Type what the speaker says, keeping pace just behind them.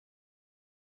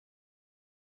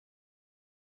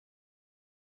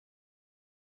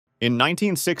In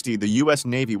 1960, the U.S.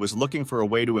 Navy was looking for a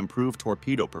way to improve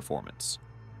torpedo performance.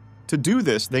 To do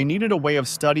this, they needed a way of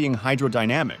studying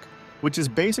hydrodynamic, which is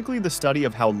basically the study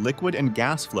of how liquid and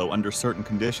gas flow under certain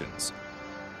conditions.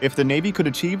 If the Navy could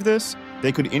achieve this,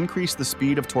 they could increase the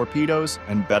speed of torpedoes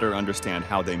and better understand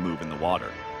how they move in the water.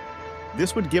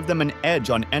 This would give them an edge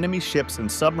on enemy ships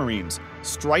and submarines,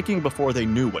 striking before they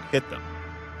knew what hit them.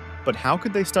 But how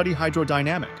could they study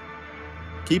hydrodynamic?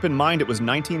 Keep in mind it was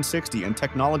 1960 and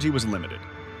technology was limited.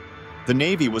 The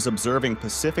Navy was observing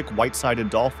Pacific white-sided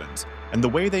dolphins, and the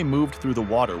way they moved through the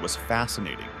water was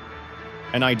fascinating.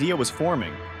 An idea was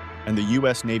forming, and the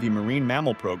U.S. Navy Marine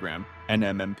Mammal Program,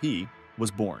 NMMP,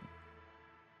 was born.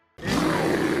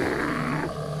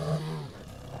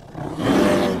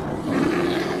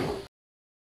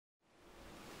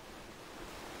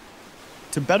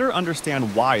 To better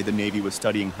understand why the Navy was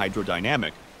studying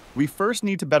hydrodynamic, we first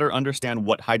need to better understand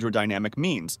what hydrodynamic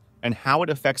means and how it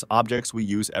affects objects we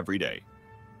use every day.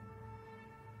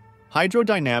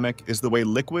 Hydrodynamic is the way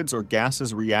liquids or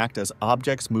gases react as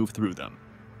objects move through them.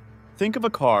 Think of a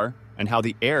car and how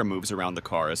the air moves around the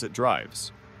car as it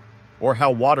drives, or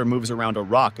how water moves around a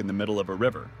rock in the middle of a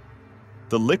river.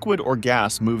 The liquid or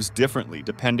gas moves differently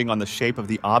depending on the shape of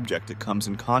the object it comes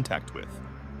in contact with.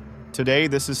 Today,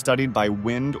 this is studied by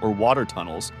wind or water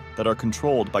tunnels that are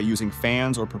controlled by using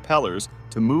fans or propellers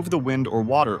to move the wind or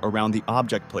water around the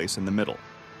object placed in the middle.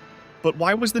 But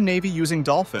why was the Navy using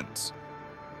dolphins?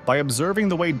 By observing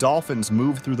the way dolphins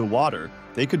move through the water,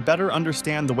 they could better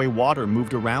understand the way water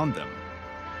moved around them.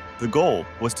 The goal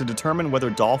was to determine whether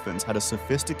dolphins had a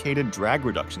sophisticated drag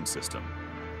reduction system.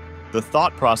 The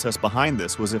thought process behind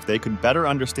this was if they could better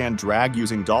understand drag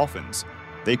using dolphins,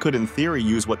 they could in theory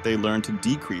use what they learned to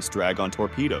decrease drag on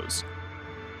torpedoes.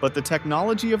 But the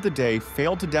technology of the day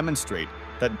failed to demonstrate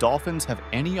that dolphins have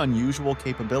any unusual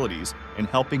capabilities in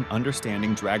helping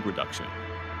understanding drag reduction.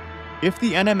 If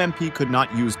the NMMP could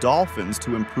not use dolphins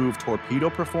to improve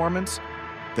torpedo performance,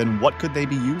 then what could they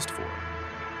be used for?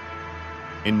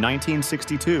 In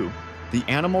 1962, the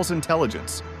animal's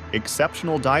intelligence,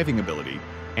 exceptional diving ability,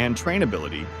 and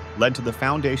trainability led to the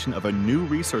foundation of a new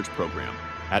research program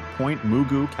at Point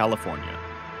Mugu, California.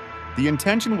 The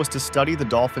intention was to study the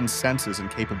dolphins' senses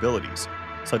and capabilities,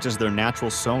 such as their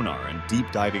natural sonar and deep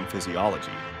diving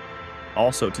physiology.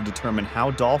 Also to determine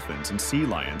how dolphins and sea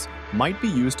lions might be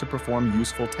used to perform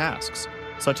useful tasks,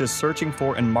 such as searching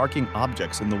for and marking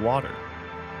objects in the water.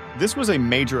 This was a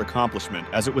major accomplishment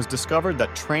as it was discovered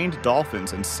that trained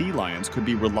dolphins and sea lions could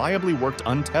be reliably worked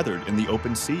untethered in the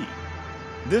open sea.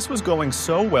 This was going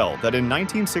so well that in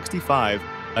 1965,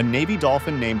 a Navy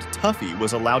dolphin named Tuffy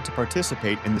was allowed to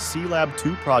participate in the Sea Lab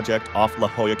 2 project off La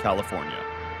Jolla, California.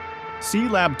 Sea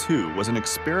Lab 2 was an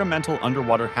experimental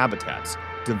underwater habitats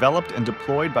developed and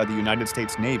deployed by the United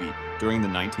States Navy during the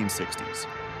 1960s.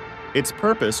 Its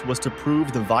purpose was to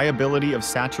prove the viability of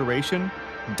saturation,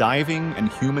 diving,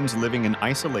 and humans living in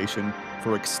isolation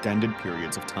for extended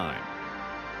periods of time.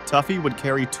 Tuffy would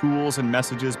carry tools and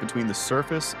messages between the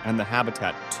surface and the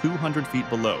habitat 200 feet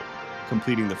below,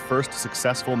 completing the first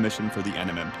successful mission for the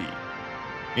NMMP.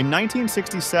 In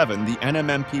 1967, the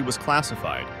NMMP was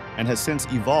classified and has since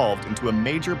evolved into a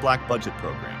major black budget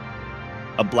program.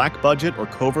 A black budget or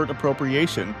covert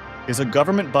appropriation is a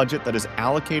government budget that is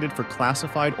allocated for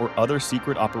classified or other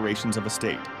secret operations of a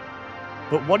state.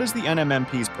 But what is the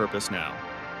NMMP's purpose now?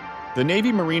 The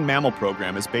Navy Marine Mammal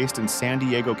Program is based in San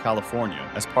Diego, California,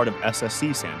 as part of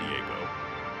SSC San Diego.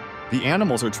 The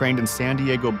animals are trained in San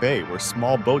Diego Bay, where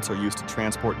small boats are used to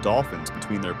transport dolphins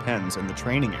between their pens and the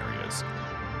training areas.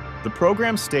 The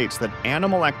program states that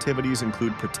animal activities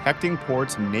include protecting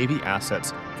ports and Navy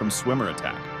assets from swimmer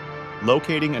attack,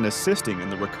 locating and assisting in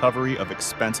the recovery of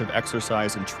expensive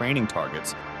exercise and training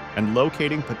targets, and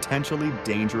locating potentially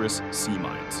dangerous sea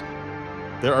mines.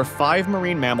 There are 5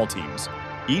 marine mammal teams,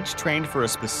 each trained for a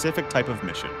specific type of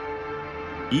mission.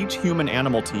 Each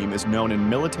human-animal team is known in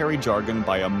military jargon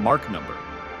by a mark number,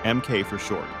 MK for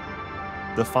short.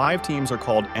 The 5 teams are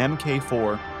called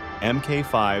MK4,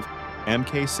 MK5,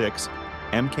 MK6,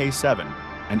 MK7,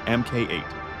 and MK8.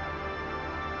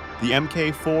 The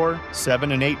MK4,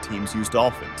 7, and 8 teams use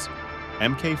dolphins.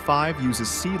 MK5 uses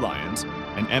sea lions,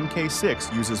 and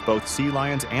MK6 uses both sea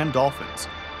lions and dolphins.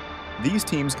 These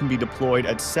teams can be deployed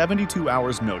at 72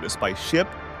 hours' notice by ship,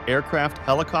 aircraft,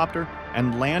 helicopter,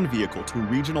 and land vehicle to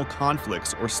regional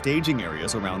conflicts or staging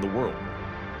areas around the world.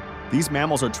 These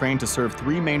mammals are trained to serve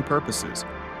 3 main purposes: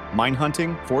 mine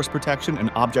hunting, force protection,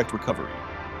 and object recovery.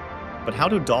 But how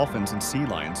do dolphins and sea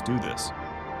lions do this?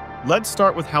 Let's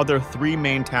start with how their 3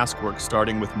 main tasks work,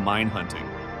 starting with mine hunting.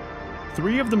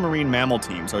 3 of the marine mammal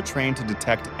teams are trained to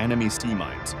detect enemy sea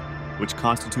mines, which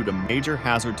constitute a major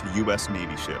hazard to U.S.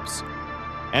 Navy ships.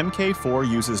 Mk4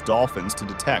 uses dolphins to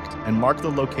detect and mark the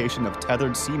location of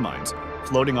tethered sea mines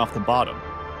floating off the bottom,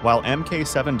 while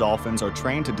Mk7 dolphins are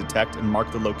trained to detect and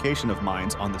mark the location of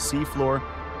mines on the seafloor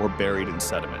or buried in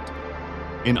sediment.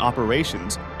 In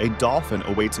operations, a dolphin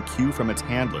awaits a cue from its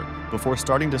handler before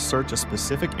starting to search a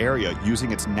specific area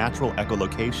using its natural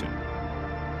echolocation.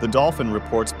 The dolphin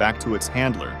reports back to its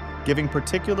handler, giving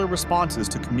particular responses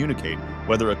to communicate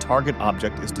whether a target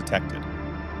object is detected.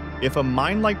 If a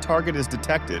mine-like target is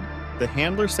detected, the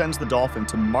handler sends the dolphin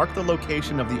to mark the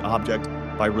location of the object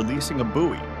by releasing a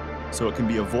buoy, so it can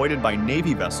be avoided by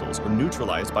Navy vessels or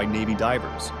neutralized by Navy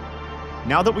divers.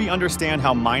 Now that we understand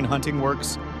how mine hunting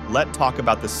works, let's talk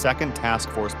about the second task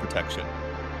force protection.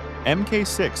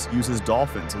 Mk6 uses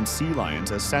dolphins and sea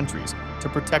lions as sentries to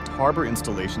protect harbor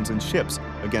installations and ships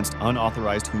against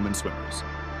unauthorized human swimmers.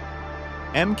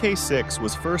 Mk6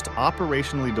 was first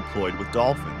operationally deployed with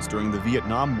dolphins during the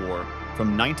Vietnam War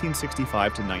from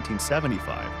 1965 to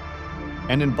 1975,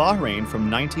 and in Bahrain from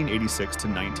 1986 to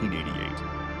 1988.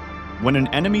 When an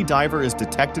enemy diver is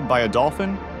detected by a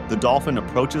dolphin, the dolphin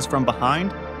approaches from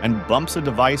behind and bumps a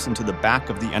device into the back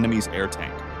of the enemy's air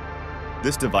tank.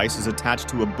 This device is attached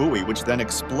to a buoy which then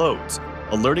explodes,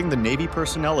 alerting the Navy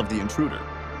personnel of the intruder.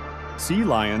 Sea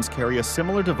lions carry a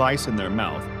similar device in their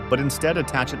mouth, but instead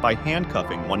attach it by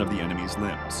handcuffing one of the enemy's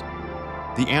limbs.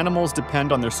 The animals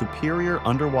depend on their superior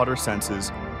underwater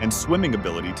senses and swimming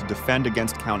ability to defend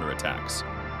against counterattacks.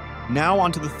 Now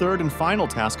on to the third and final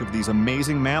task of these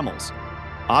amazing mammals: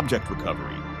 object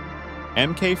recovery.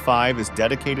 Mk5 is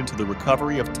dedicated to the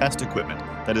recovery of test equipment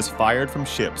that is fired from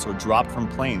ships or dropped from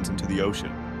planes into the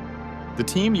ocean. The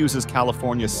team uses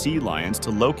California sea lions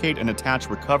to locate and attach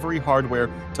recovery hardware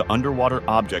to underwater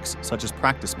objects such as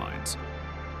practice mines.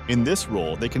 In this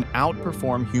role, they can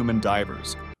outperform human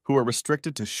divers, who are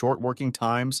restricted to short working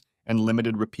times and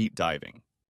limited repeat diving.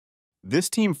 This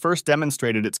team first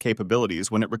demonstrated its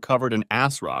capabilities when it recovered an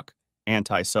ASROC,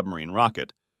 anti-submarine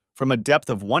rocket, from a depth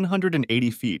of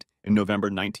 180 feet in November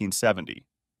 1970.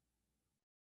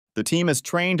 The team is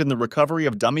trained in the recovery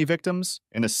of dummy victims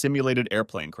in a simulated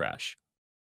airplane crash.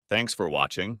 Thanks for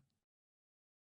watching.